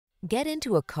Get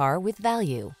into a car with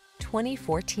value.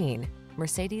 2014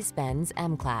 Mercedes-Benz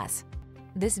M-Class.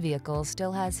 This vehicle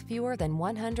still has fewer than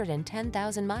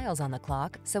 110,000 miles on the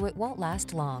clock, so it won't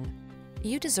last long.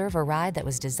 You deserve a ride that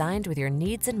was designed with your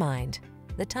needs in mind.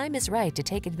 The time is right to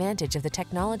take advantage of the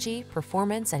technology,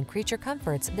 performance, and creature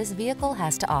comforts this vehicle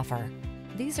has to offer.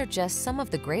 These are just some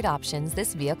of the great options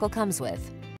this vehicle comes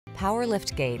with: power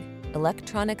liftgate,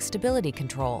 electronic stability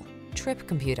control, trip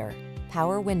computer,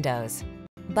 power windows,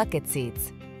 bucket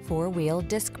seats, four-wheel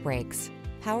disc brakes,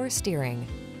 power steering.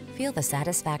 Feel the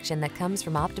satisfaction that comes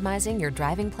from optimizing your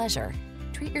driving pleasure.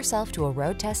 Treat yourself to a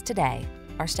road test today.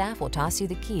 Our staff will toss you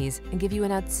the keys and give you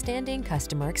an outstanding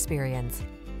customer experience.